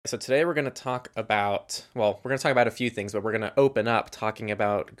So today we're going to talk about, well, we're going to talk about a few things, but we're going to open up talking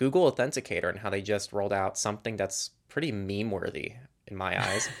about Google Authenticator and how they just rolled out something that's pretty meme-worthy in my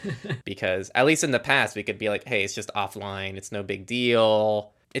eyes. Because at least in the past, we could be like, hey, it's just offline. It's no big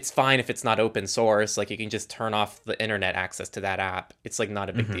deal. It's fine if it's not open source. Like, you can just turn off the internet access to that app. It's like not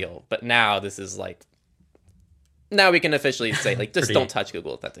a big deal. But now this is like, now we can officially say, like, just don't touch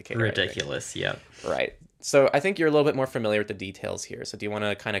Google Authenticator. Ridiculous, yeah. Right. So I think you're a little bit more familiar with the details here. So do you want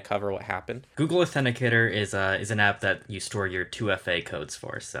to kind of cover what happened? Google Authenticator is an app that you store your 2FA codes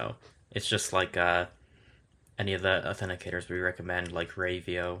for. So it's just like any of the authenticators we recommend, like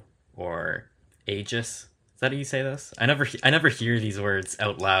Ravio or Aegis. Is that how you say this? I never hear these words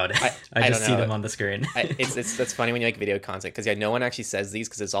out loud. I just see them on the screen. It's funny when you make video content because no one actually says these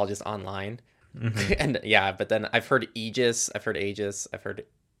because it's all just online. And yeah, but then I've heard Aegis, I've heard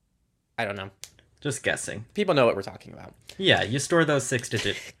I don't know. Just guessing. People know what we're talking about. Yeah, you store those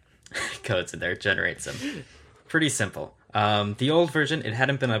 6-digit codes in there, it generates them. Pretty simple. The old version, it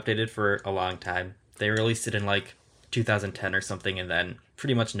hadn't been updated for a long time. They released it in like 2010 or something and then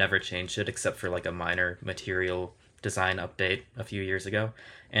pretty much never changed it except for like a minor material design update a few years ago.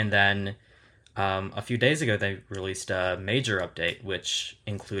 And then a few days ago, they released a major update, which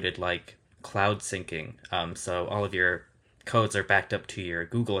included like cloud syncing. So all of your codes are backed up to your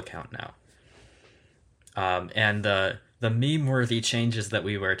Google account now. And the meme-worthy changes that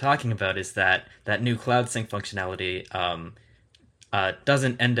we were talking about is that new cloud sync functionality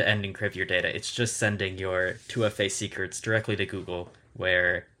doesn't end-to-end encrypt your data. It's just sending your 2FA secrets directly to Google,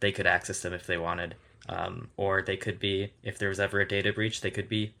 where they could access them if they wanted. Or they could be, if there was ever a data breach, they could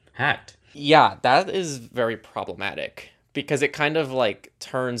be hacked. Yeah, that is very problematic because it kind of like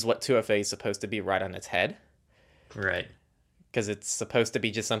turns what 2FA is supposed to be right on its head. Right. Because it's supposed to be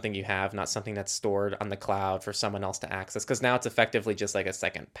just something you have, not something that's stored on the cloud for someone else to access. Because now it's effectively just like a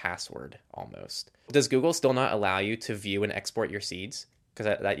second password, almost. Does Google still not allow you to view and export your seeds?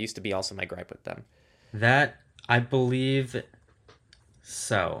 Because that used to be also my gripe with them. That, I believe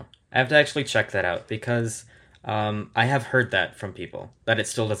so. I have to actually check that out, because I have heard that from people, that it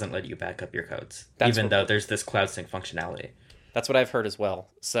still doesn't let you back up your codes, even though there's this cloud sync functionality. That's what I've heard as well.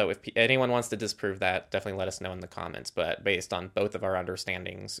 So if anyone wants to disprove that, definitely let us know in the comments. But based on both of our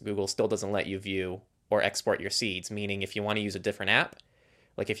understandings, Google still doesn't let you view or export your seeds, meaning if you want to use a different app,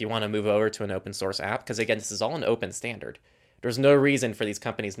 like if you want to move over to an open source app, because again, this is all an open standard. There's no reason for these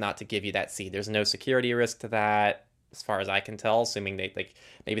companies not to give you that seed. There's no security risk to that, as far as I can tell, assuming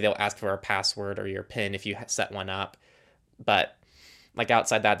maybe they'll ask for a password or your PIN if you set one up. But like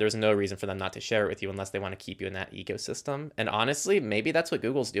outside that, there's no reason for them not to share it with you unless they want to keep you in that ecosystem. And honestly, maybe that's what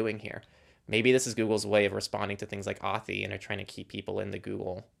Google's doing here. Maybe this is Google's way of responding to things like Authy, and they're trying to keep people in the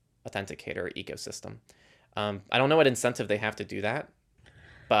Google Authenticator ecosystem. I don't know what incentive they have to do that,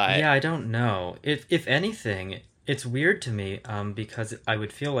 but yeah, I don't know. If anything, it's weird to me because I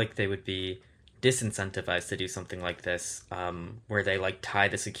would feel like they would be disincentivized to do something like this, where they like tie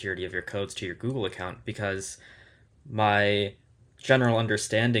the security of your codes to your Google account, because my general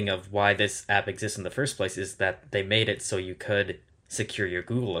understanding of why this app exists in the first place is that they made it so you could secure your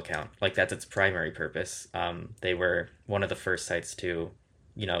Google account. Like, that's its primary purpose. They were one of the first sites to,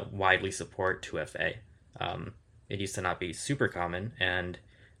 widely support 2FA. It used to not be super common, and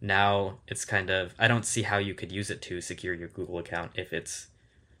now it's kind of, I don't see how you could use it to secure your Google account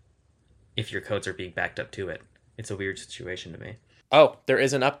if your codes are being backed up to it. It's a weird situation to me. Oh, there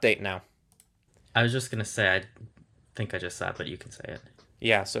is an update now. I was just going to say, I think I just saw it, but you can say it.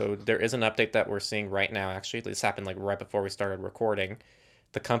 Yeah, so there is an update that we're seeing right now. Actually, this happened like right before we started recording.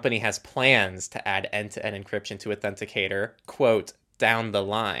 The company has plans to add end-to-end encryption to Authenticator, quote, down the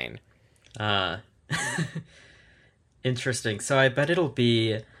line. Interesting. So I bet it'll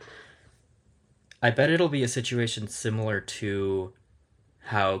be a situation similar to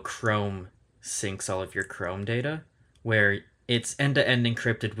how Chrome syncs all of your Chrome data, where it's end-to-end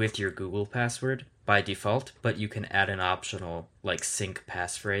encrypted with your Google password by default, but you can add an optional like sync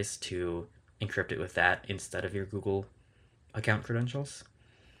passphrase to encrypt it with that instead of your Google account credentials.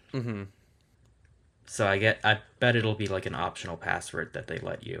 Mm-hmm. So I bet it'll be like an optional password that they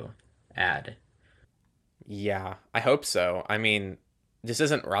let you add. Yeah, I hope so. I mean, this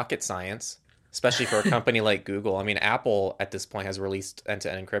isn't rocket science, especially for a company like Google. I mean, Apple at this point has released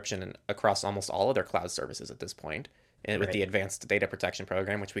end-to-end encryption across almost all of their cloud services at this point. And with the Advanced Data Protection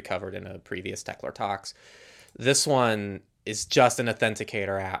Program, which we covered in a previous Techler Talks. This one is just an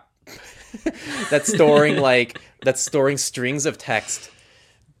Authenticator app that's storing strings of text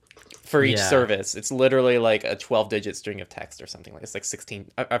for each service. It's literally like a 12-digit string of text or something. It's like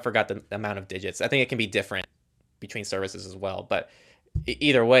 16. I forgot the amount of digits. I think it can be different between services as well, but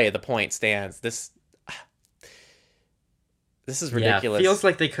either way, the point stands. This is Yeah, ridiculous. feels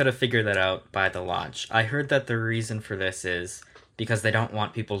like they could have figured that out by the launch. I heard that the reason for this is because they don't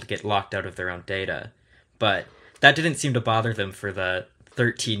want people to get locked out of their own data. But that didn't seem to bother them for the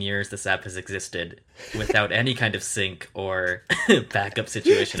 13 years this app has existed without any kind of sync or backup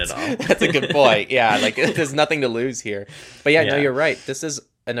situation at all. That's a good point. Yeah, like there's nothing to lose here. But yeah, no, Yeah. you're right. This is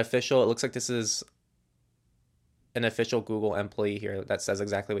an official. It looks like this is an official Google employee here that says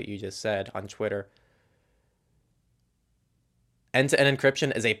exactly what you just said on Twitter. End-to-end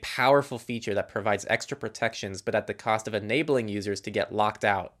encryption is a powerful feature that provides extra protections, but at the cost of enabling users to get locked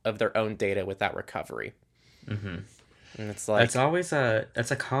out of their own data without recovery. Mm-hmm. And it's That's like, always a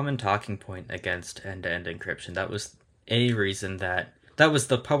common talking point against end-to-end encryption. That was a reason that was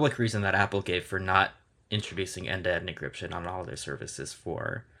the public reason that Apple gave for not introducing end-to-end encryption on all their services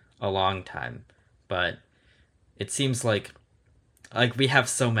for a long time. But it seems like we have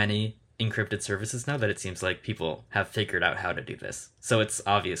so many encrypted services now that it seems like people have figured out how to do this. So it's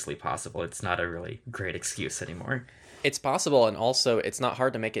obviously possible. It's not a really great excuse anymore. it's possible, and also it's not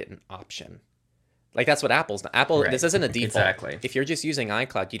hard to make it an option. Like that's what Apple. Right. This isn't a default. Exactly. If you're just using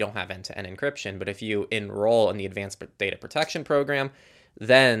iCloud, you don't have end-to-end encryption. But if you enroll in the Advanced Data Protection Program,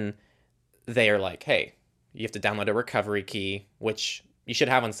 then they are like, hey, you have to download a recovery key, which you should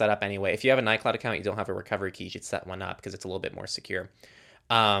have one set up anyway. If you have an iCloud account, you don't have a recovery key, you should set one up because it's a little bit more secure.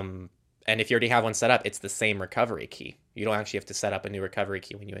 And if you already have one set up, it's the same recovery key. You don't actually have to set up a new recovery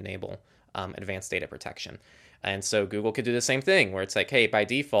key when you enable advanced data protection. And so Google could do the same thing where it's like, hey, by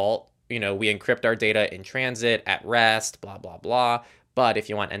default, we encrypt our data in transit, at rest, blah, blah, blah. But if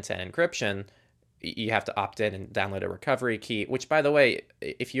you want end-to-end encryption, you have to opt in and download a recovery key, which, by the way,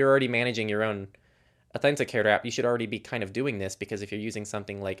 if you're already managing your own Authenticator app, you should already be kind of doing this, because if you're using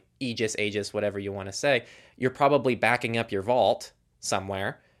something like Aegis, whatever you want to say, you're probably backing up your vault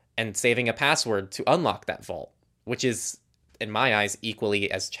somewhere and saving a password to unlock that vault, which is, in my eyes, equally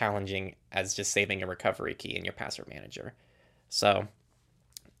as challenging as just saving a recovery key in your password manager. So,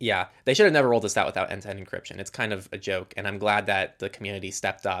 yeah, they should have never rolled this out without end-to-end encryption. It's kind of a joke, and I'm glad that the community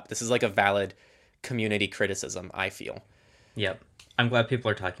stepped up. This is like a valid community criticism, I feel. Yep. I'm glad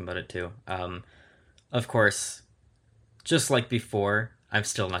people are talking about it too. Of course, just like before, I'm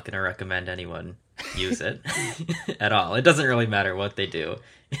still not going to recommend anyone use it at all. It doesn't really matter what they do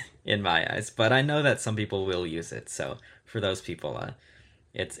in my eyes, but I know that some people will use it. So for those people,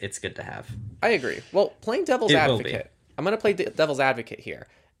 it's good to have. I agree. Well, playing devil's It will be. advocate, I'm going to play devil's advocate here.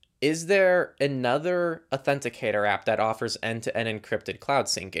 Is there another Authenticator app that offers end-to-end encrypted cloud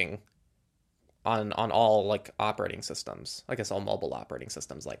syncing on all like operating systems? I guess all mobile operating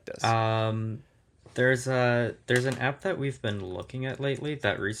systems like this. There's an app that we've been looking at lately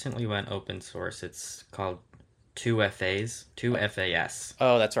that recently went open source. It's called 2FAS.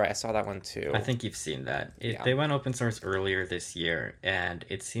 Oh, that's right. I saw that one too. I think you've seen that. Yeah. They went open source earlier this year, and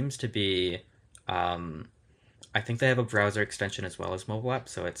it seems to be. I think they have a browser extension as well as mobile app,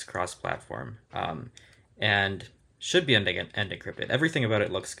 so it's cross-platform, and should be end encrypted. Everything about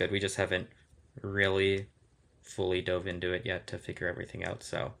it looks good. We just haven't really fully dove into it yet to figure everything out,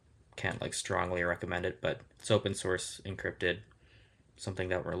 so can't like strongly recommend it. But it's open source, encrypted, something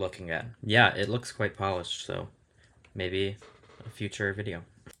that we're looking at. Yeah, it looks quite polished, so maybe a future video.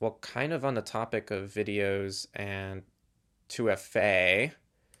 Well, kind of on the topic of videos and 2FA,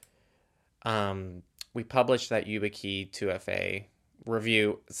 we published that YubiKey 2FA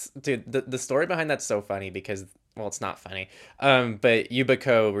review. Dude, the story behind that's so funny because, well, it's not funny. But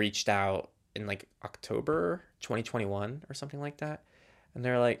Yubico reached out in like October 2021 or something like that. And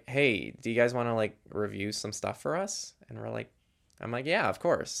they're like, hey, do you guys want to like review some stuff for us? And I'm like, yeah, of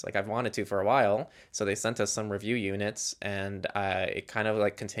course. Like I've wanted to for a while. So they sent us some review units, and it kind of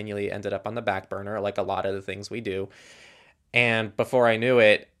like continually ended up on the back burner, like a lot of the things we do. And before I knew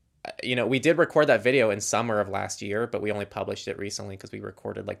it, we did record that video in summer of last year, but we only published it recently because we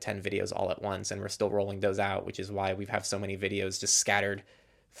recorded like 10 videos all at once, and we're still rolling those out, which is why we have so many videos just scattered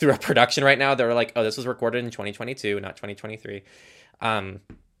through our production right now. They were like, oh, this was recorded in 2022, not 2023.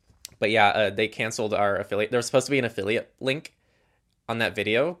 But yeah, they canceled our affiliate. There was supposed to be an affiliate link on that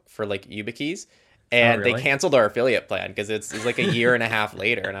video for like YubiKeys, and really? they canceled our affiliate plan because it's like a year and a half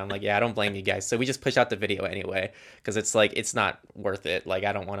later. And I'm like, yeah, I don't blame you guys. So we just push out the video anyway because it's like it's not worth it. Like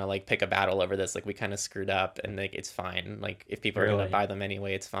I don't want to like pick a battle over this. Like we kind of screwed up, and like it's fine. Like if people are Really? gonna buy them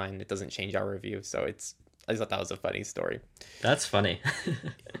anyway, it's fine. It doesn't change our review. So I just thought that was a funny story. That's funny.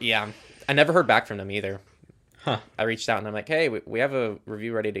 Yeah, I never heard back from them either. Huh. I reached out and I'm like, hey, we have a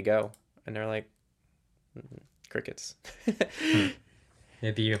review ready to go. And they're like, crickets.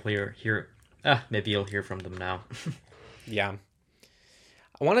 Maybe you'll hear from them now. Yeah.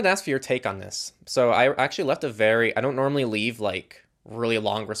 I wanted to ask for your take on this. So I actually left a very, I don't normally leave like really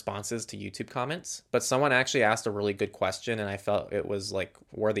long responses to YouTube comments, but someone actually asked a really good question and I felt it was like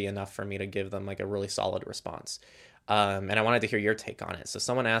worthy enough for me to give them like a really solid response. And I wanted to hear your take on it. So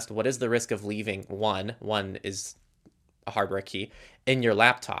someone asked, what is the risk of leaving one is a hardware key, in your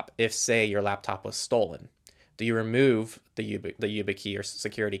laptop if, say, your laptop was stolen? Do you remove the YubiKey or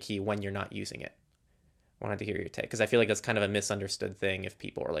security key when you're not using it? I wanted to hear your take because I feel like that's kind of a misunderstood thing. If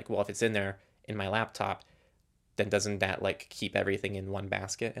people are like, well, if it's in there in my laptop, then doesn't that like keep everything in one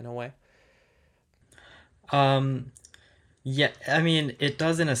basket in a way? Um, yeah, I mean, it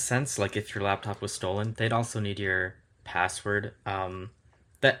does in a sense. Like if your laptop was stolen, they'd also need your password.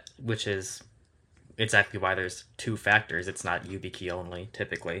 That which is exactly why there's two factors. It's not YubiKey only,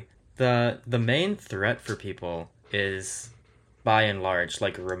 typically. The main threat for people is by and large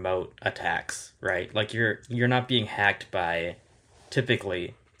like remote attacks, right? Like you're not being hacked by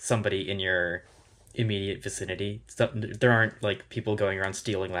typically somebody in your immediate vicinity. So, there aren't like people going around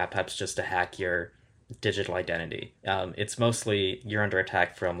stealing laptops just to hack your digital identity. It's mostly you're under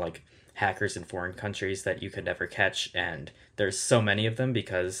attack from like hackers in foreign countries that you could never catch, and there's so many of them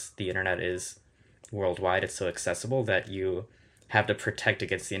because the internet is worldwide. It's so accessible that you have to protect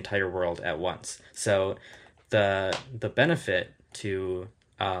against the entire world at once. So the benefit to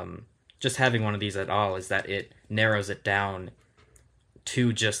just having one of these at all is that it narrows it down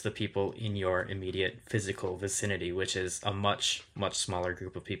to just the people in your immediate physical vicinity, which is a much smaller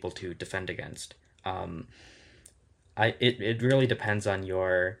group of people to defend against. Um, it really depends on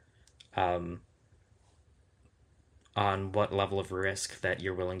your um, on what level of risk that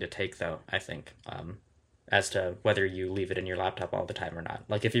you're willing to take, though. I think as to whether you leave it in your laptop all the time or not.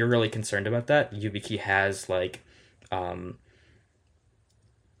 Like if you're really concerned about that, YubiKey has like um,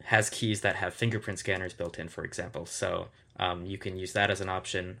 has keys that have fingerprint scanners built in, for example. So you can use that as an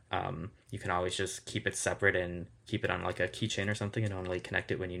option. You can always just keep it separate and keep it on like a keychain or something and only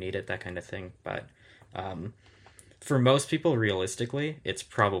connect it when you need it, that kind of thing. But um, for most people, realistically, it's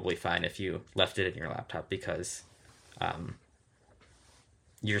probably fine if you left it in your laptop because um,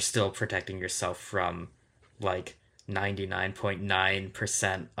 you're still protecting yourself from like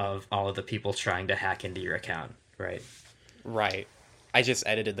 99.9% of all of the people trying to hack into your account, right? Right. I just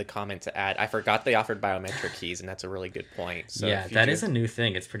edited the comment to add. I forgot they offered biometric keys, and that's a really good point. So Yeah, that is a new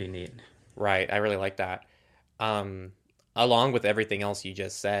thing. It's pretty neat. right. I really like that. Um, Along with everything else you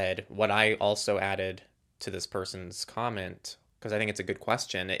just said, what I also added to this person's comment, because I think it's a good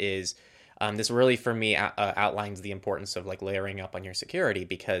question, is this really for me outlines the importance of like layering up on your security.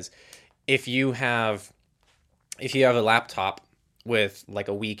 Because if you have if you have a laptop with like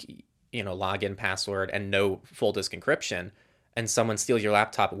a weak, login password and no full disk encryption, and someone steals your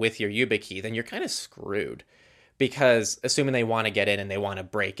laptop with your YubiKey, then you're kind of screwed. Because assuming they want to get in and they want to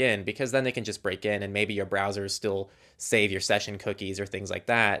break in, because then they can just break in and maybe your browsers still save your session cookies or things like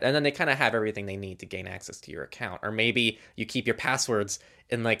that. And then they kind of have everything they need to gain access to your account. Or maybe you keep your passwords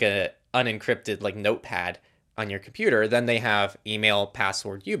in like a unencrypted like notepad on your computer. Then they have email,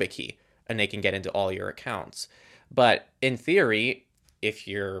 password, YubiKey, and they can get into all your accounts. But in theory, if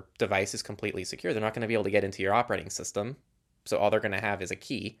your device is completely secure, they're not going to be able to get into your operating system. So all they're going to have is a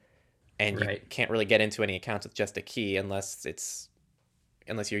key, and you Right. can't really get into any accounts with just a key unless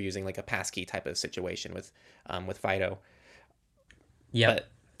you're using like a passkey type of situation with Fido. Yep.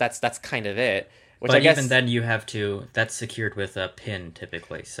 But that's kind of it. Which I But even guess then, you have to. That's secured with a pin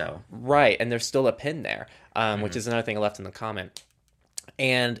typically. So. right, and there's still a pin there, which Mhm. is another thing I left in the comment.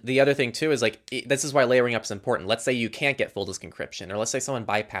 And the other thing too is like this is why layering up is important. Let's say you can't get full disk encryption, or let's say someone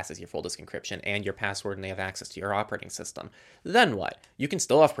bypasses your full disk encryption and your password, and they have access to your operating system. Then what? You can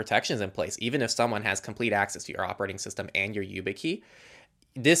still have protections in place, even if someone has complete access to your operating system and your YubiKey.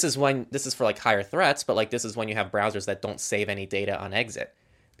 This is for like higher threats, but like this is when you have browsers that don't save any data on exit,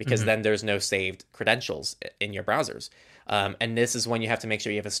 because Mhm. then there's no saved credentials in your browsers. And this is when you have to make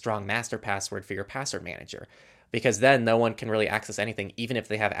sure you have a strong master password for your password manager, because then no one can really access anything, even if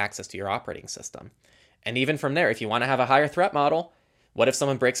they have access to your operating system. And even from there, if you want to have a higher threat model, what if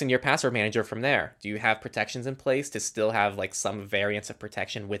someone breaks into your password manager from there? Do you have protections in place to still have like some variance of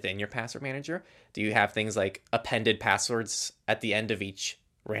protection within your password manager? Do you have things like appended passwords at the end of each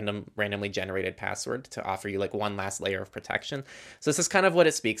randomly generated password to offer you like one last layer of protection? So this is kind of what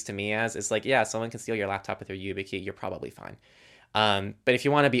it speaks to me as. It's like, yeah, someone can steal your laptop with your YubiKey, you're probably fine. But if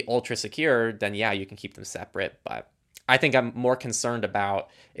you want to be ultra secure, then yeah, you can keep them separate. But I think I'm more concerned about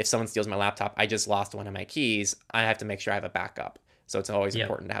if someone steals my laptop, I just lost one of my keys, I have to make sure I have a backup. So it's always Yep.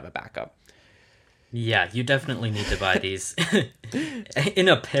 important to have a backup. Yeah, you definitely need to buy these in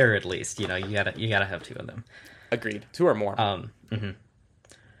a pair at least. You know, you gotta have two of them. Agreed. Two or more. Mhm.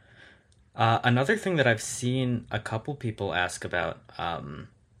 Another thing that I've seen a couple people ask about,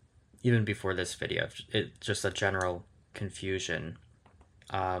 even before this video, it just a general confusion,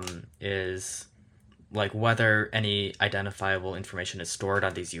 is like whether any identifiable information is stored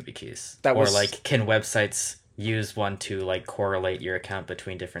on these YubiKeys, That or was like can websites use one to like correlate your account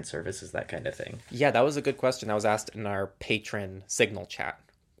between different services, that kind of thing. Yeah, that was a good question. That was asked in our patron Signal chat.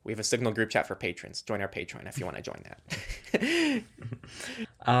 We have a Signal group chat for patrons. Join our Patreon if you want to join that.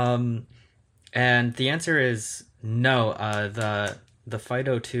 Um, and the answer is no. The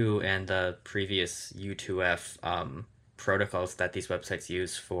FIDO2 and the previous U2F protocols that these websites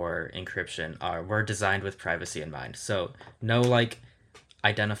use for encryption are were designed with privacy in mind. So no like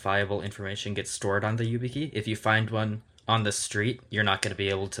identifiable information gets stored on the YubiKey. If you find one on the street, you're not going to be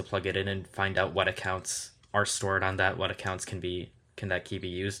able to plug it in and find out what accounts are stored on that, what accounts can that key be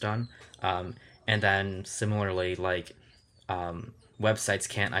used on. And then similarly, like websites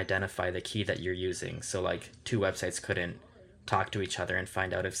can't identify the key that you're using. So like two websites couldn't talk to each other and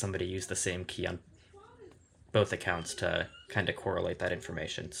find out if somebody used the same key on both accounts to kind of correlate that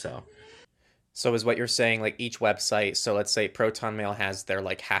information. So So is what you're saying like each website, so let's say Proton Mail has their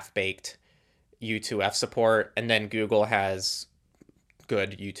like half-baked U2F support and then Google has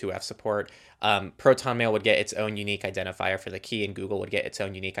good U2F support. Proton Mail would get its own unique identifier for the key and Google would get its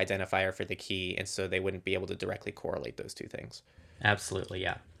own unique identifier for the key, and so they wouldn't be able to directly correlate those two things. absolutely,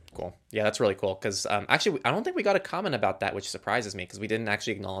 yeah. Cool. Yeah, that's really cool because actually, I don't think we got a comment about that, which surprises me because we didn't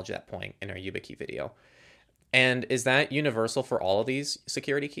actually acknowledge that point in our YubiKey video. And is that universal for all of these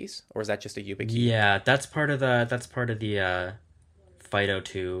security keys, or is that just a YubiKey? Yeah, that's part of the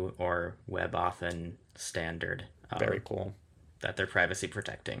FIDO2 or WebAuthn standard Very cool. that they're privacy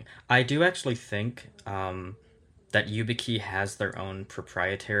protecting. I do actually think that YubiKey has their own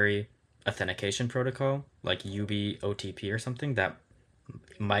proprietary authentication protocol, like YubiOTP or something, that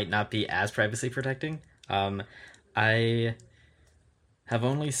might not be as privacy protecting. I have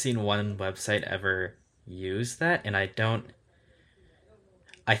only seen one website ever use that, and I don't.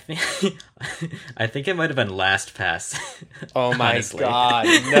 I think I think it might have been LastPass. Oh my Honestly, god,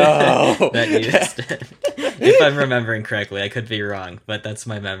 no! that used it. If I'm remembering correctly, I could be wrong, but that's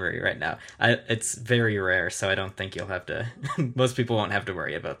my memory right now. It's very rare, so I don't think you'll have to. Most people won't have to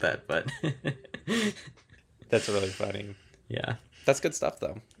worry about that, but That's really funny. yeah. That's good stuff,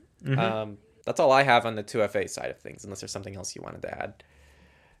 though. Hmm. That's all I have on the 2FA side of things, unless there's something else you wanted to add.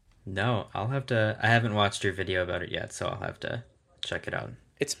 No, I'll have to. I haven't watched your video about it yet, so I'll have to check it out.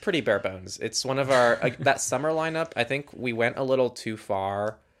 It's pretty bare bones. It's one of our that summer lineup. I think we went a little too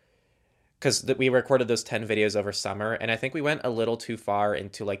far because we recorded those 10 videos over summer, and I think we went a little too far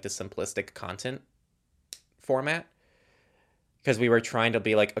into like the simplistic content format because we were trying to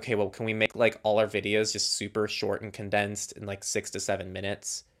be like, okay, well, can we make like all our videos just super short and condensed in like 6 to 7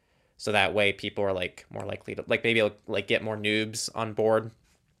 minutes, so that way people are like more likely to like maybe like get more noobs on board,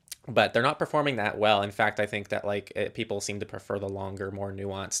 but they're not performing that well. In fact, I think that people seem to prefer the longer, more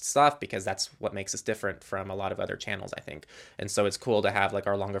nuanced stuff because that's what makes us different from a lot of other channels, I think. And so it's cool to have like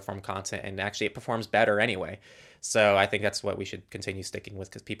our longer form content, and actually it performs better anyway. So I think that's what we should continue sticking with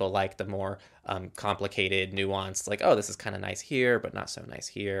because people like the more complicated, nuanced, like, oh, this is kind of nice here, but not so nice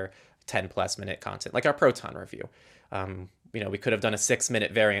here. 10 plus minute content, like our Proton review. We could have done a 6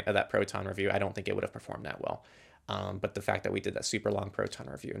 minute variant of that Proton review. I don't think it would have performed that well. But the fact that we did that super long Proton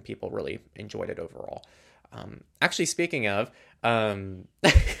review and people really enjoyed it overall. Actually, speaking of,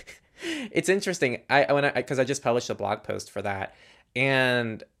 it's interesting. Because I just published a blog post for that,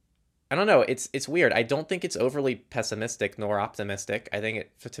 and I don't know. It's weird. I don't think it's overly pessimistic nor optimistic. I think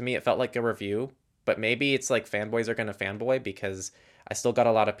to me it felt like a review, but maybe it's like fanboys are gonna fanboy because I still got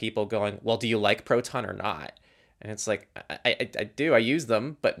a lot of people going, well, do you like Proton or not? And it's like I do. I use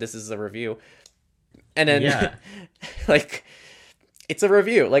them, but this is a review. And then Yeah, like it's a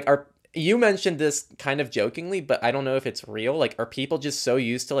review. Like are you mentioned this kind of jokingly, but I don't know if it's real. Like are people just so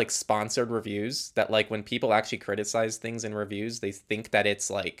used to like sponsored reviews that like when people actually criticize things in reviews, they think that it's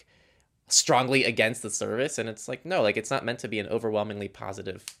like strongly against the service, and it's like no, like it's not meant to be an overwhelmingly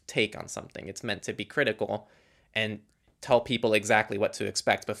positive take on something. It's meant to be critical and tell people exactly what to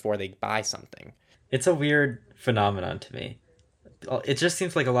expect before they buy something. it's a weird phenomenon to me. It just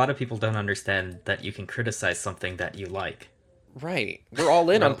seems like a lot of people don't understand that you can criticize something that you like. Right. We're all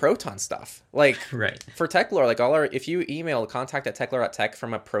in on Well, Proton stuff. Like right. for Techlore, like if you email contact@techlore.tech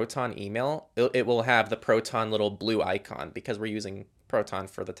from a Proton email, it will have the Proton little blue icon because we're using Proton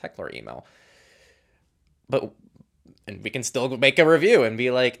for the Techlore email. But and we can still make a review and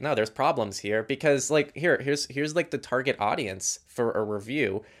be like, no, there's problems here because like here's like the target audience for a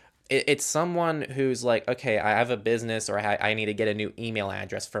review. it's someone who's like, okay, I have a business, or I need to get a new email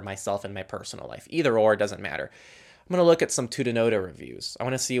address for myself in my personal life. Either or, it doesn't matter. I'm going to look at some Tutanota reviews. I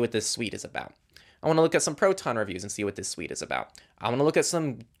want to see what this suite is about. I want to look at some Proton reviews and see what this suite is about. I want to look at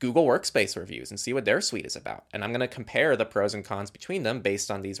some Google Workspace reviews and see what their suite is about. And I'm going to compare the pros and cons between them based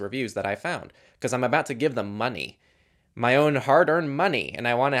on these reviews that I found. Because I'm about to give them money, my own hard-earned money, and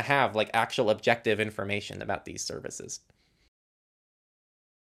I want to have like actual objective information about these services.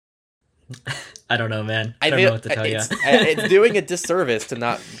 I don't know, man. I don't know what to tell you. It's doing a disservice to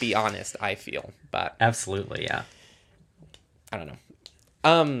not be honest, I feel. But absolutely, yeah. I don't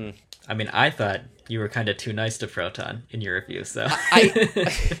know. I mean, I thought you were kind of too nice to Proton in your review, so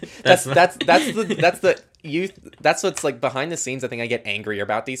that's what's like behind the scenes. I think I get angrier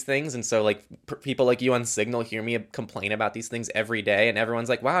about these things, and so like people like you on Signal hear me complain about these things every day, and everyone's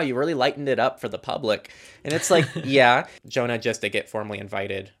like, "Wow, you really lightened it up for the public." And it's like, yeah, Jonah just did get formally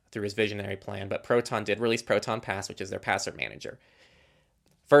invited through his visionary plan, but Proton did release Proton Pass, which is their password manager.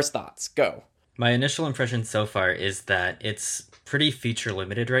 First thoughts, go. My initial impression so far is that it's pretty feature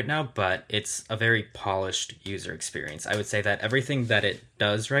limited right now, but it's a very polished user experience. I would say that everything that it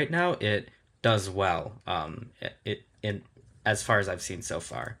does right now, it does well. As far as I've seen so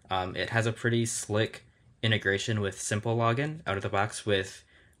far, it has a pretty slick integration with Simple Login out of the box with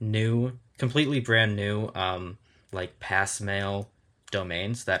completely brand new, like pass mail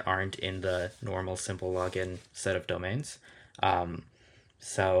domains that aren't in the normal Simple Login set of domains.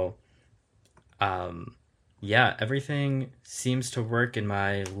 Yeah, everything seems to work in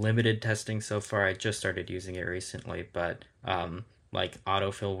my limited testing so far. I just started using it recently, but like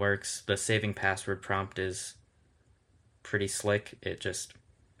autofill works. The saving password prompt is pretty slick.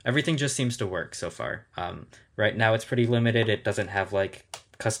 Everything just seems to work so far. Right now it's pretty limited. It doesn't have like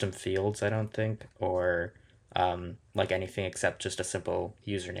custom fields, I don't think, or like anything except just a simple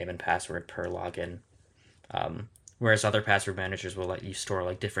username and password per login. Whereas other password managers will let you store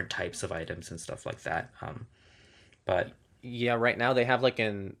like different types of items and stuff like that. But yeah, right now they have like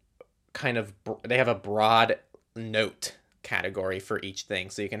they have a broad note category for each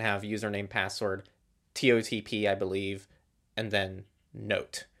thing. So you can have username, password, TOTP, I believe, and then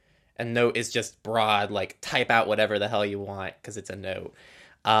note. And note is just broad, like type out whatever the hell you want because it's a note.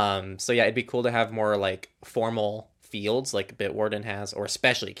 So yeah, it'd be cool to have more like formal fields like Bitwarden has, or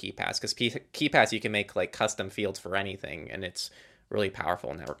especially KeePass, because KeePass you can make like custom fields for anything, and it's really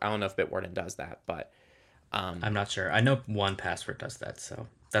powerful now. I don't know if Bitwarden does that, but I'm not sure. I know 1Password does that, so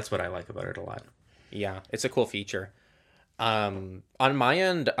that's what I like about it a lot. Yeah, it's a cool feature. On my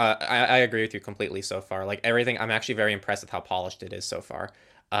end, I agree with you completely so far. Like everything, I'm actually very impressed with how polished it is so far.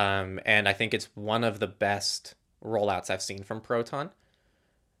 And I think it's one of the best rollouts I've seen from Proton.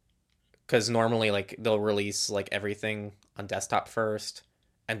 Because normally like they'll release like everything on desktop first,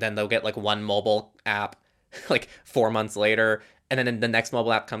 and then they'll get like one mobile app like 4 months later, and then the next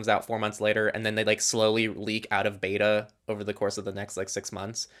mobile app comes out 4 months later, and then they like slowly leak out of beta over the course of the next like 6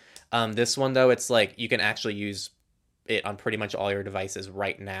 months. This one though, it's like you can actually use it on pretty much all your devices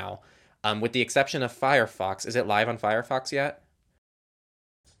right now, with the exception of Firefox. Is it live on Firefox yet?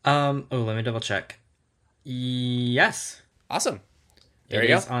 Let me double check. Yes. Awesome. It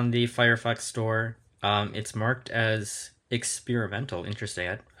is on the Firefox store. It's marked as experimental. Interesting.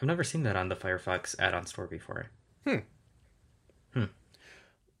 I've never seen that on the Firefox add-on store before.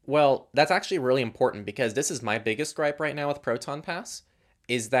 Well, that's actually really important, because this is my biggest gripe right now with Proton Pass,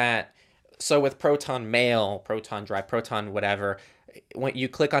 is that, so with Proton Mail, Proton Drive, Proton whatever, when you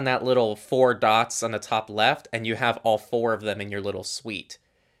click on that little 4 dots on the top left, and you have all 4 of them in your little suite.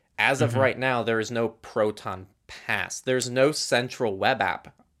 As of right now, there is no Proton Pass. There's no central web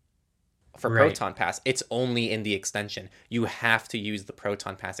app for Proton Pass. It's only in the extension. You have to use the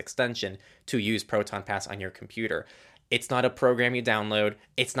Proton Pass extension to use Proton Pass on your computer. It's not a program you download.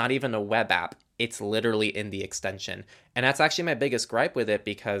 It's not even a web app. It's literally in the extension. And that's actually my biggest gripe with it,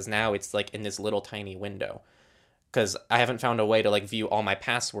 because now it's like in this little tiny window. Because I haven't found a way to like view all my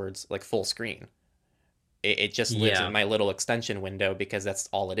passwords like full screen. It just lives in my little extension window, because that's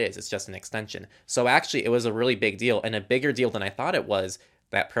all it is. It's just an extension. So actually, it was a really big deal, and a bigger deal than I thought it was,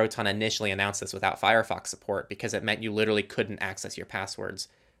 that Proton initially announced this without Firefox support, because it meant you literally couldn't access your passwords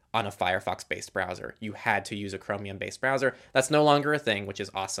on a Firefox-based browser. You had to use a Chromium-based browser. That's no longer a thing, which is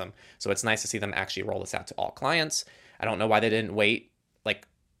awesome. So it's nice to see them actually roll this out to all clients. I don't know why they didn't wait,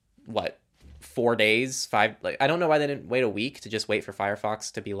 4 days, 5, I don't know why they didn't wait a week to just wait for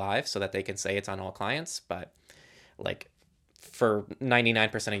Firefox to be live so that they can say it's on all clients, but for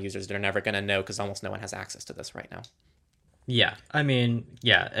 99% of users, they're never going to know, because almost no one has access to this right now. Yeah, I mean,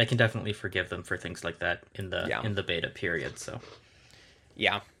 yeah, I can definitely forgive them for things like that in the beta period, so.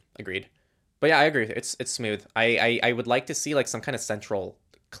 Yeah. Agreed. But yeah, I agree. It's smooth. I would like to see like some kind of central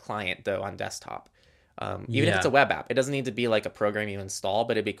client though on desktop. Even if it's a Yeah, web app, it doesn't need to be like a program you install,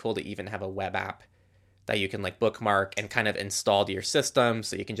 but it'd be cool to even have a web app that you can like bookmark and kind of install to your system,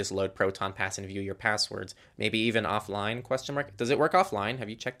 so you can just load Proton Pass and view your passwords. Maybe even offline? Question mark. Does it work offline? Have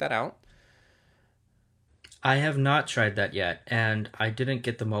you checked that out? I have not tried that yet, and I didn't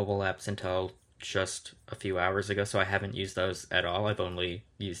get the mobile apps until just a few hours ago, so I haven't used those at all. I've only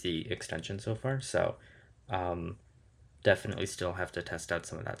used the extension so far, so um, definitely still have to test out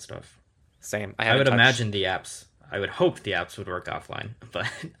some of that stuff. Same. I I haven't would touched. imagine the apps. I would hope the apps would work offline, but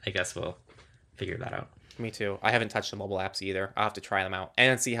I guess we'll figure that out. Me too. I haven't touched the mobile apps either. I'll have to try them out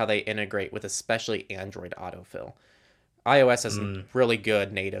and see how they integrate with especially Android autofill. iOS has Mm, really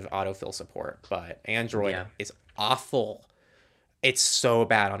good native autofill support, but Android yeah, is awful. It's so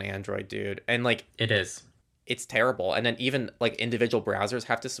bad on Android, dude. And like it is. it's terrible. And then even like individual browsers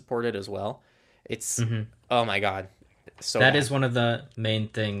have to support it as well. It's Hmm. oh my god, so That bad. is one of the main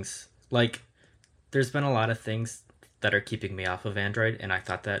things. Like, there's been a lot of things that are keeping me off of Android, and I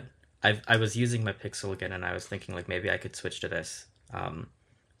thought that I was using my Pixel again, and I was thinking like maybe I could switch to this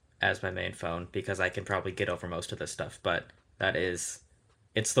as my main phone because I can probably get over most of this stuff. But that is,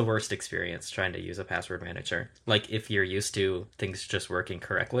 it's the worst experience trying to use a password manager. Like if you're used to things just working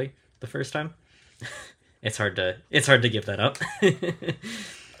correctly the first time, it's hard to give that up.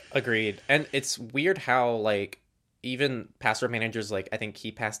 Agreed. And it's weird how like even password managers like I think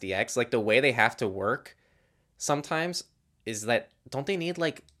KeyPass DX, like the way they have to work sometimes is that don't they need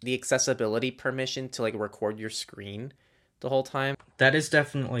like the accessibility permission to like record your screen the whole time? That is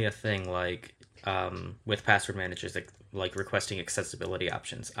definitely a thing. Like with password managers, like requesting accessibility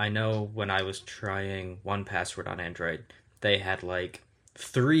options. I know when I was trying one password on Android, they had like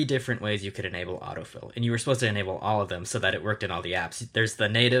three different ways you could enable autofill, and you were supposed to enable all of them so that it worked in all the apps. There's the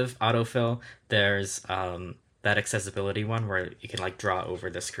native autofill. There's that accessibility one where you can like draw over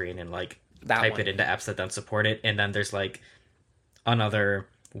the screen and like That type it one. into apps that don't support it, and then there's like another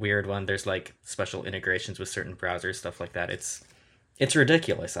weird one. There's like special integrations with certain browsers, stuff like that. It's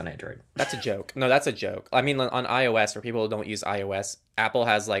ridiculous on Android. That's a joke. No, that's a joke. I mean, on iOS, for people who don't use iOS, Apple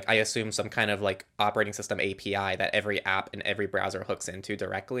has like I assume some kind of like operating system API that every app and every browser hooks into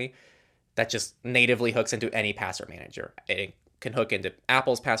directly. That just natively hooks into any password manager. It can hook into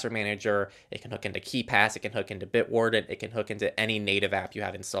Apple's password manager. It can hook into KeyPass. It can hook into Bitwarden. It can hook into any native app you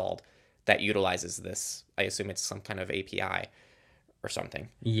have installed that utilizes this. I assume it's some kind of API or something.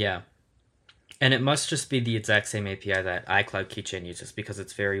 Yeah. And it must just be the exact same API that iCloud Keychain uses because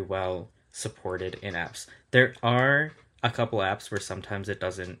it's very well supported in apps. There are a couple apps where sometimes it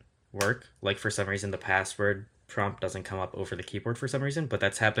doesn't work. Like for some reason the password prompt doesn't come up over the keyboard for some reason, but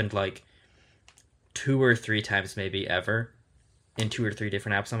that's happened like two or three times maybe ever in two or three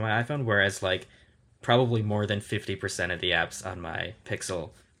different apps on my iPhone, whereas like probably more than 50% of the apps on my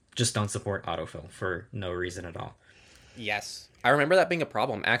Pixel just don't support autofill for no reason at all. Yes. I remember that being a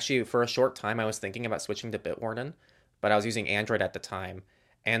problem. Actually, for a short time, I was thinking about switching to Bitwarden, but I was using Android at the time.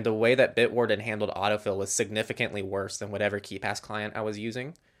 And the way that Bitwarden handled autofill was significantly worse than whatever KeyPass client I was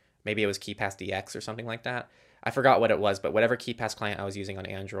using. Maybe it was KeyPass DX or something like that. I forgot what it was, but whatever KeyPass client I was using on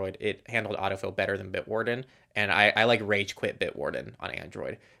Android, it handled autofill better than Bitwarden. And I like rage quit Bitwarden on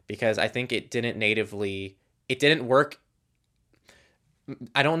Android because I think it didn't work.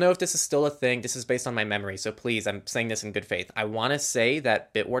 I don't know if this is still a thing. This is based on my memory, so please, I'm saying this in good faith. I want to say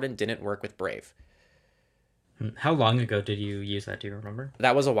that Bitwarden didn't work with Brave. How long ago did you use that? Do you remember?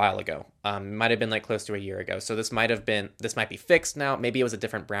 That was a while ago. It might have been like close to a year ago. So this might be fixed now. Maybe it was a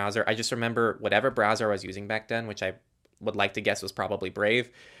different browser. I just remember whatever browser I was using back then, which I would like to guess was probably Brave,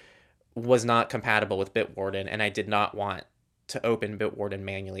 was not compatible with Bitwarden, and I did not want to open Bitwarden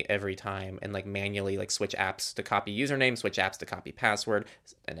manually every time and like manually like switch apps to copy username, switch apps to copy password,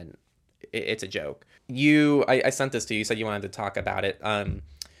 and then it's a joke. I sent this to you. You said you wanted to talk about it.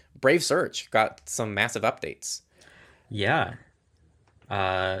 Brave Search got some massive updates. Yeah.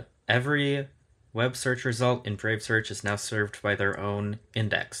 Every web search result in Brave Search is now served by their own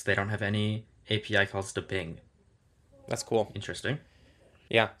index. They don't have any API calls to Bing. That's cool. Interesting.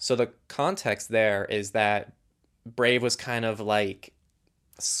 Yeah. So the context there is that Brave was kind of like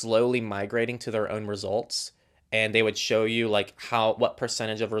slowly migrating to their own results, and they would show you like what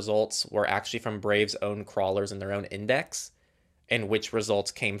percentage of results were actually from Brave's own crawlers and their own index, and which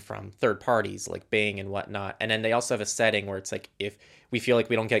results came from third parties like Bing and whatnot. And then they also have a setting where it's like, if we feel like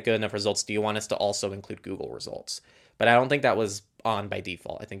we don't get good enough results, do you want us to also include Google results? But I don't think that was on by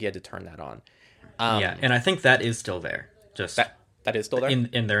default. I think you had to turn that on. Yeah, and I think that is still there. Just That is still there.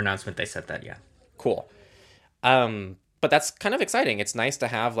 in their announcement, they said that. Yeah. Cool. but that's kind of exciting. It's nice to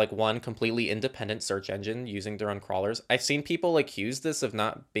have like one completely independent search engine using their own crawlers. I've seen people accuse this of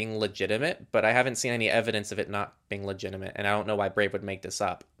not being legitimate, but I haven't seen any evidence of it not being legitimate, and I don't know why Brave would make this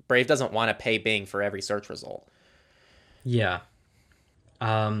up. Brave doesn't want to pay Bing for every search result. Yeah.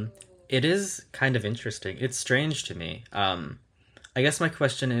 Um, it is kind of interesting. It's strange to me. I guess my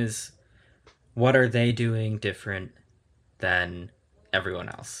question is, what are they doing different than everyone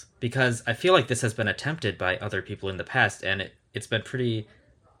else? Because I feel like this has been attempted by other people in the past, and it's been pretty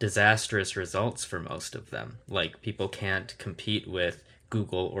disastrous results for most of them. Like, people can't compete with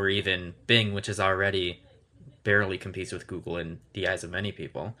Google or even Bing, which is already barely competes with Google in the eyes of many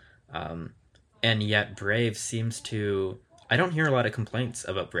people. Um, and yet, Brave seems to. I don't hear a lot of complaints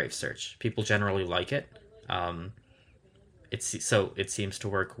about Brave Search. People generally like it. Um, it seems to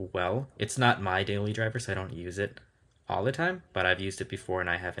work well. It's not my daily driver, so I don't use it all the time, but I've used it before and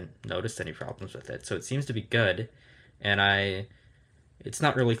I haven't noticed any problems with it. So it seems to be good, and I it's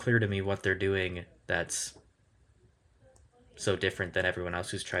not really clear to me what they're doing that's so different than everyone else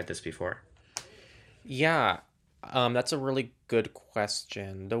who's tried this before. Yeah, that's a really good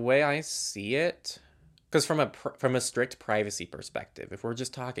question. The way I see it, because from a strict privacy perspective, if we're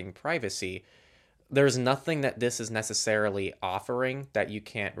just talking privacy, there's nothing that this is necessarily offering that you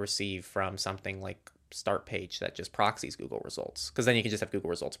can't receive from something like Start Page that just proxies Google results. Because then you can just have Google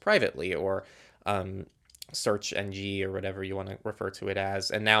results privately, or um, Search NG, or whatever you want to refer to it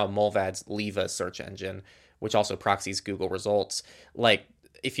as. And now Molvad's Leva search engine, which also proxies Google results. Like,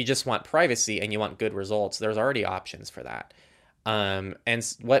 if you just want privacy and you want good results, there's already options for that. And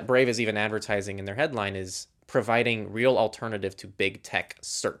what Brave is even advertising in their headline is providing real alternative to big tech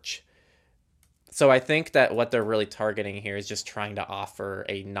search. So I think that what they're really targeting here is just trying to offer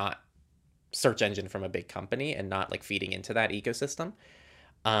a not search engine from a big company and not like feeding into that ecosystem.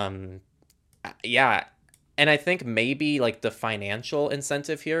 Um, yeah. And I think maybe like the financial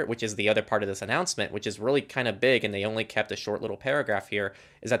incentive here, which is the other part of this announcement, which is really kind of big, and they only kept a short little paragraph here,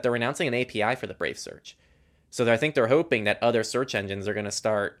 is that they're announcing an API for the Brave search. So I think they're hoping that other search engines are going to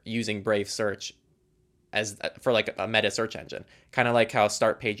start using Brave search as for like a meta search engine, kind of like how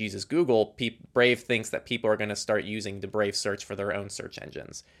Start Page uses Google. Brave thinks that people are going to start using the Brave search for their own search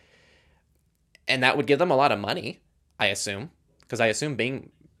engines, and that would give them a lot of money, I assume, because I assume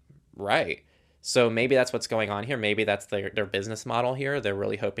Bing, right. So maybe that's what's going on here. Maybe that's their business model here. They're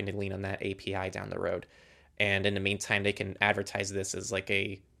really hoping to lean on that API down the road, and in the meantime, they can advertise this as like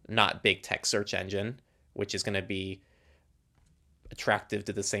a not big tech search engine, which is going to be attractive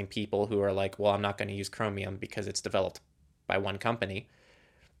to the same people who are like, well, I'm not going to use Chromium because it's developed by one company,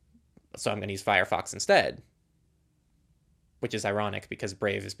 so I'm going to use Firefox instead, which is ironic because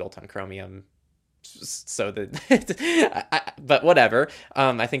Brave is built on Chromium. So but whatever.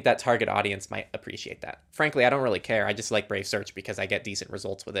 I think that target audience might appreciate that. Frankly, I don't really care. I just like Brave Search because I get decent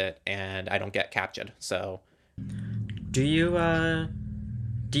results with it and I don't get captured. So Do you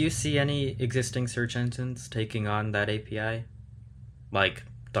do you see any existing search engines taking on that API, like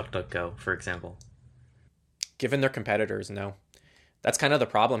DuckDuckGo, for example? given their competitors, no. That's kind of the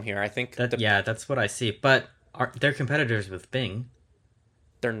problem here. I think That Yeah, that's what I see. But they're competitors with Bing,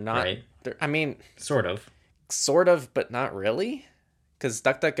 they're not. right? I mean, Sort of. sort of, but not really. Because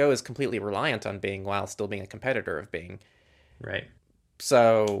DuckDuckGo is completely reliant on Bing while still being a competitor of Bing. Right.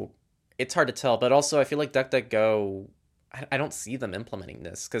 So it's hard to tell. But also, I feel like DuckDuckGo, I don't see them implementing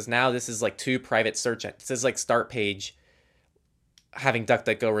this because now this is like two private search. This is like Start Page having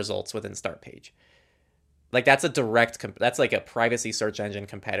DuckDuckGo results within Start Page. Like that's a that's like a privacy search engine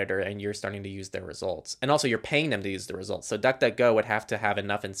competitor, and you're starting to use their results. And also, you're paying them to use the results. So DuckDuckGo would have to have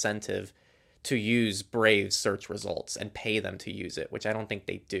enough incentive to use Brave's search results and pay them to use it, which I don't think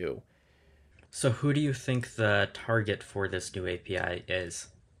they do. So who do you think the target for this new API is?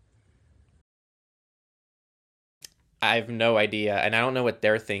 I have no idea, and I don't know what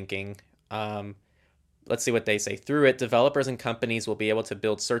they're thinking. Um, let's see what they say. Through it, developers and companies will be able to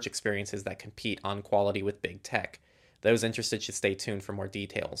build search experiences that compete on quality with big tech. Those interested should stay tuned for more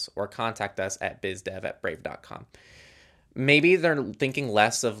details or contact us at bizdev@brave.com. Maybe they're thinking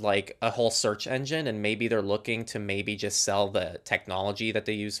less of like a whole search engine, and maybe they're looking to maybe just sell the technology that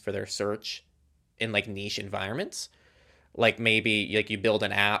they use for their search in like niche environments. Like maybe like you build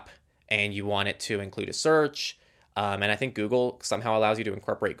an app and you want it to include a search. And I think Google somehow allows you to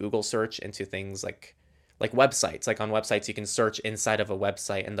incorporate Google search into things like websites. Like on websites, you can search inside of a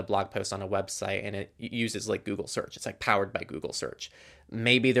website and the blog post on a website, and it uses like Google search. It's like powered by Google search.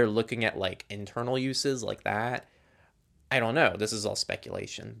 Maybe they're looking at like internal uses like that. I don't know. This is all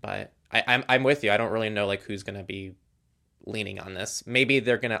speculation, but I'm with you. I don't really know like who's going to be leaning on this. Maybe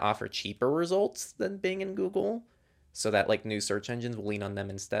they're going to offer cheaper results than Bing and Google, so that like new search engines will lean on them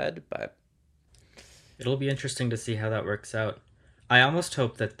instead. But It'll be interesting to see how that works out. I almost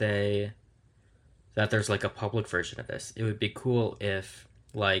hope that there's like a public version of this. It would be cool if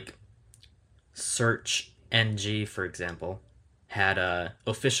like Search NG, for example, had a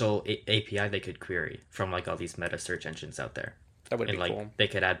official API they could query from like all these meta search engines out there, that would be and like cool. they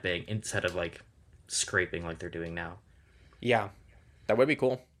could add Bing instead of like scraping like they're doing now. Yeah, that would be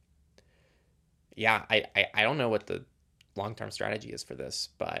cool. Yeah, I don't know what the long term strategy is for this,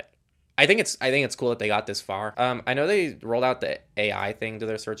 but I think it's cool that they got this far. I know they rolled out the AI thing to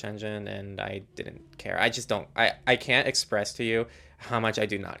their search engine, and I didn't care. I just don't. I can't express to you how much I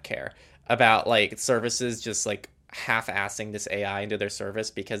do not care about like services just like half-assing this AI into their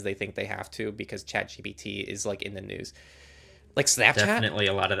service because they think they have to because ChatGPT is like in the news. Like Snapchat, Definitely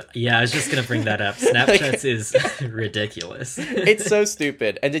a lot of that. Yeah, I was just gonna bring that up. like Snapchat's is ridiculous. it's so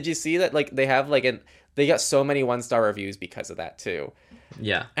stupid. And did you see that like they have like they got so many one-star reviews because of that too.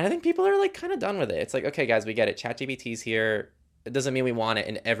 Yeah, And I think people are like kind of done with it. It's like, okay, guys, we get it. ChatGPT's here. It doesn't mean we want it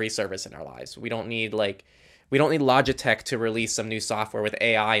in every service in our lives. We don't need Logitech to release some new software with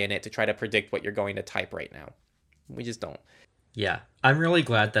AI in it to try to predict what you're going to type right now. We just don't. yeah. I'm really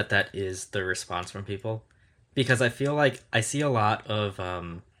glad that that is the response from people, because I feel like I see a lot of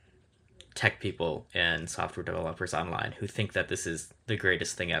tech people and software developers online who think that this is the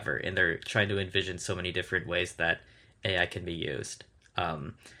greatest thing ever, and they're trying to envision so many different ways that AI can be used.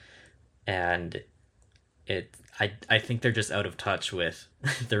 Um, and I think they're just out of touch with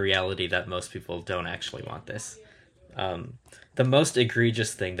the reality that most people don't actually want this. Um, the most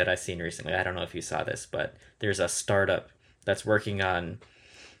egregious thing that I've seen recently, I don't know if you saw this, but there's a startup that's working on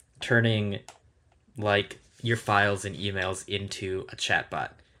turning like your files and emails into a chatbot,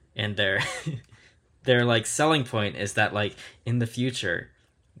 and their like selling point is that like in the future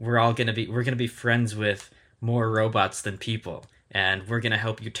we're gonna be friends with more robots than people, and we're gonna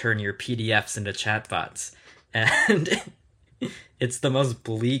help you turn your PDFs into chatbots, and it's the most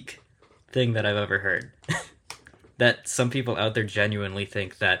bleak thing that I've ever heard. That some people out there genuinely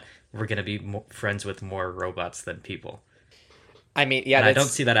think that we're gonna be friends with more robots than people, I mean, yeah, and I don't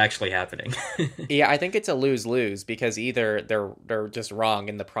that's see that actually happening. yeah, I think it's a lose-lose because either they're just wrong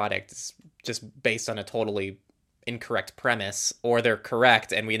and the product is just based on a totally incorrect premise, or they're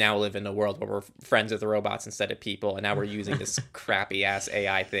correct and we now live in a world where we're friends with robots instead of people, and now we're using this crappy ass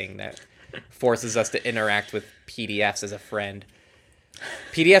AI thing that forces us to interact with PDFs as a friend.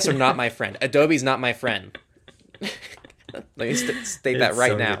 PDFs are not my friend. Adobe's not my friend. Let me state that It's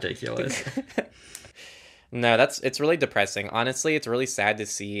right so now. ridiculous. No, it's really depressing. Honestly, it's really sad to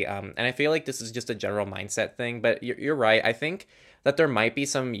see. And I feel like this is just a general mindset thing. But you're right. I think that there might be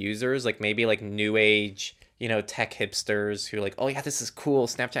some users, like maybe like new age, tech hipsters who are like, oh yeah, this is cool.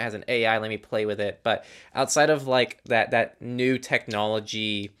 Snapchat has an AI. Let me play with it. But outside of like that new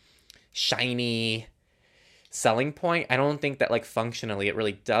technology, shiny selling point, I don't think that like functionally it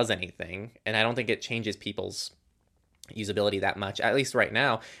really does anything, and I don't think it changes people's usability that much, at least right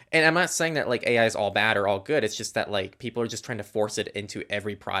now. And I'm not saying that like AI is all bad or all good. It's just that like people are just trying to force it into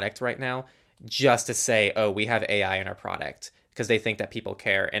every product right now just to say, oh, we have AI in our product because they think that people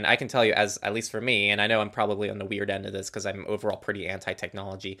care. And I can tell you, as at least for me, and I know I'm probably on the weird end of this because I'm overall pretty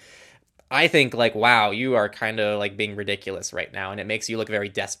anti-technology. I think like, wow, you are kind of like being ridiculous right now, and it makes you look very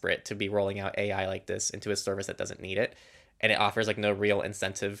desperate to be rolling out AI like this into a service that doesn't need it, and it offers like no real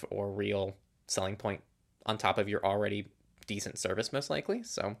incentive or real selling point on top of your already decent service, most likely.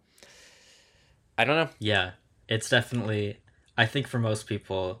 So I don't know. Yeah, it's definitely. I think for most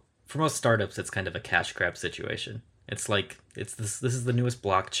people, for most startups, it's kind of a cash grab situation. It's like it's this. This is the newest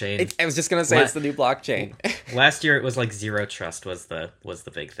blockchain. I was just gonna say La- it's the new blockchain. Last year, it was like zero trust was the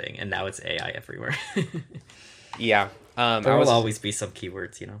big thing, and now it's AI everywhere. Yeah. There will always be some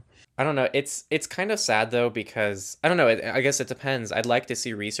keywords, you know. I don't know. It's kind of sad though because I don't know. I guess it depends. I'd like to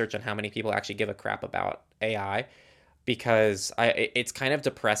see research on how many people actually give a crap about AI, because it's kind of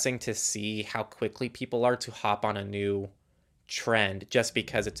depressing to see how quickly people are to hop on a new trend just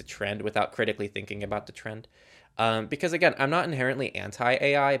because it's a trend without critically thinking about the trend. Because again, I'm not inherently anti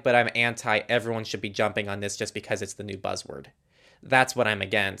AI, but I'm anti everyone should be jumping on this just because it's the new buzzword. That's what I'm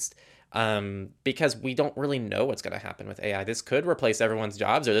against. Because we don't really know what's going to happen with AI. This could replace everyone's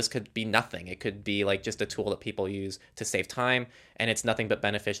jobs, or this could be nothing. It could be like just a tool that people use to save time, and it's nothing but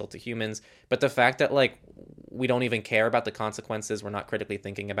beneficial to humans. But the fact that like we don't even care about the consequences, we're not critically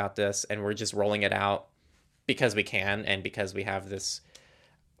thinking about this, and we're just rolling it out because we can and because we have this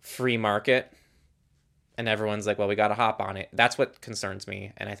free market, and everyone's like, well, we got to hop on it. That's what concerns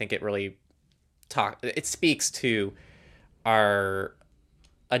me, and I think it really it speaks to our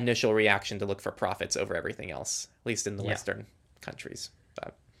initial reaction to look for profits over everything else, at least in the Yeah. Western countries.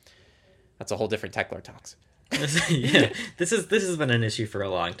 But that's a whole different Techler talks. Yeah, this has been an issue for a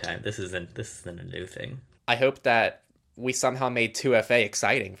long time. This isn't a new thing. I hope that we somehow made 2FA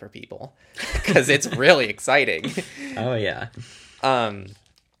exciting for people because it's really exciting. Oh yeah. Um,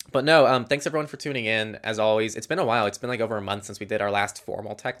 but no, thanks everyone for tuning in. As always, it's been a while. It's been like over a month since we did our last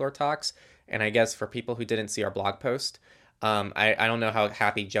formal Techlore talks. And I guess for people who didn't see our blog post, I don't know how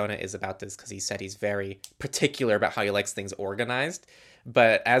happy Jonah is about this because he said he's very particular about how he likes things organized.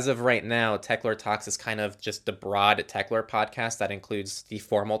 But as of right now, Techlore Talks is kind of just the broad Techlore podcast that includes the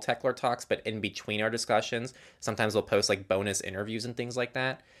formal Techlore Talks, but in between our discussions, sometimes we'll post like bonus interviews and things like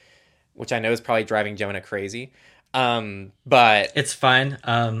that, which I know is probably driving Jonah crazy. But It's fine.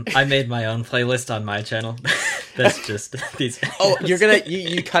 I made my own playlist on my channel. That's just these. oh, you're gonna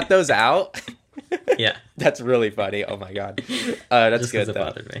you cut those out? Yeah. That's really funny. Oh my god, that's Just good because it though.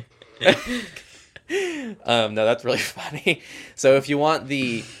 bothered me. No, that's really funny. So if you want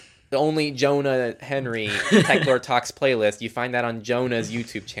the only Jonah Henry Techlore Talks playlist, you find that on Jonah's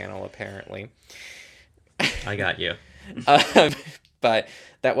YouTube channel, apparently. I got you. Um, but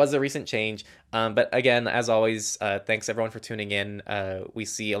that was a recent change. But again, as always, thanks everyone for tuning in. We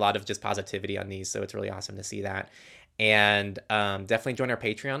see a lot of just positivity on these, so it's really awesome to see that. And definitely join our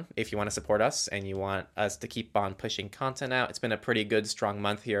Patreon if you want to support us and you want us to keep on pushing content out. It's been a pretty good, strong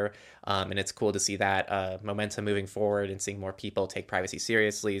month here, and it's cool to see that momentum moving forward and seeing more people take privacy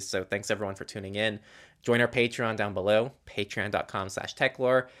seriously. So thanks everyone for tuning in. Join our Patreon down below,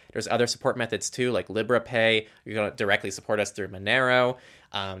 patreon.com/techlore. There's other support methods too, like LibraPay. You're going to directly support us through Monero.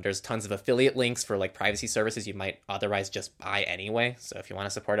 There's tons of affiliate links for like privacy services you might otherwise just buy anyway. So if you want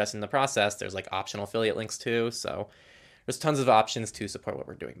to support us in the process, there's like optional affiliate links too. So there's tons of options to support what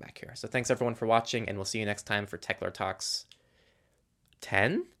we're doing back here. So thanks everyone for watching, and we'll see you next time for Techlore Talks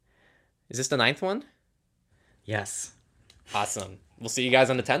 10? Is this the 9th one? Yes. Awesome. We'll see you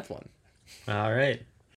guys on the 10th one. All right.